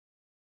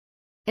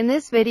In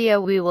this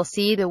video we will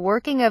see the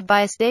working of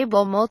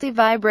Bistable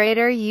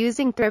Multivibrator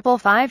using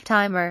 555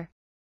 timer.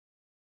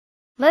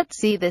 Let's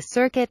see the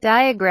circuit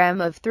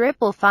diagram of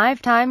 555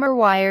 timer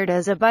wired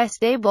as a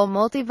Bistable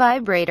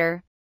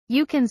Multivibrator.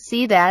 You can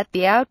see that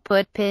the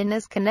output pin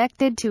is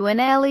connected to an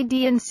LED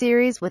in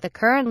series with a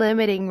current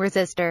limiting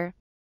resistor.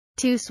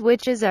 Two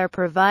switches are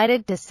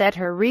provided to set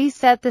or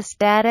reset the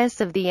status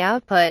of the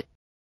output.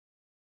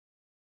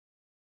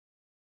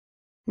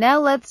 Now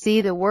let's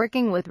see the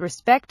working with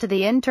respect to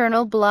the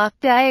internal block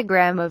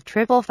diagram of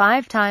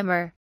 555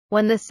 timer.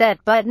 When the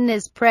set button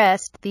is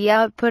pressed, the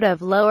output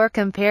of lower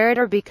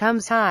comparator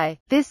becomes high.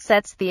 This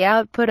sets the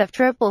output of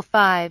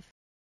 555.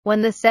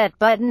 When the set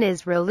button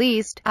is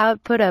released,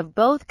 output of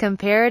both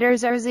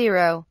comparators are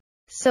 0.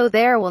 So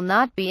there will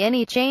not be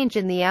any change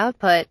in the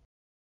output.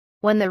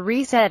 When the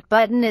reset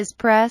button is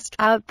pressed,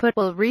 output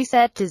will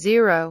reset to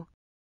 0.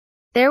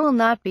 There will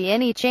not be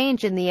any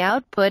change in the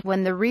output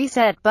when the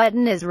reset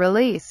button is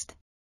released.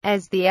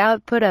 As the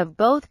output of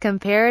both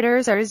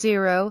comparators are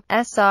 0,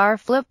 SR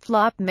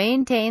flip-flop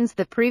maintains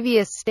the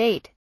previous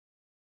state.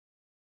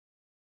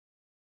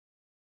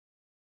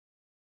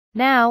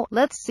 Now,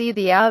 let's see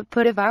the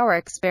output of our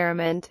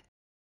experiment.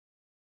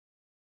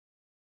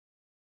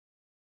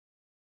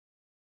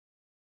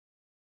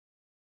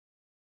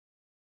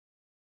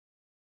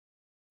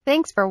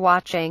 Thanks for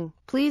watching.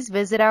 Please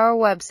visit our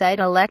website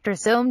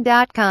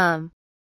electrosome.com.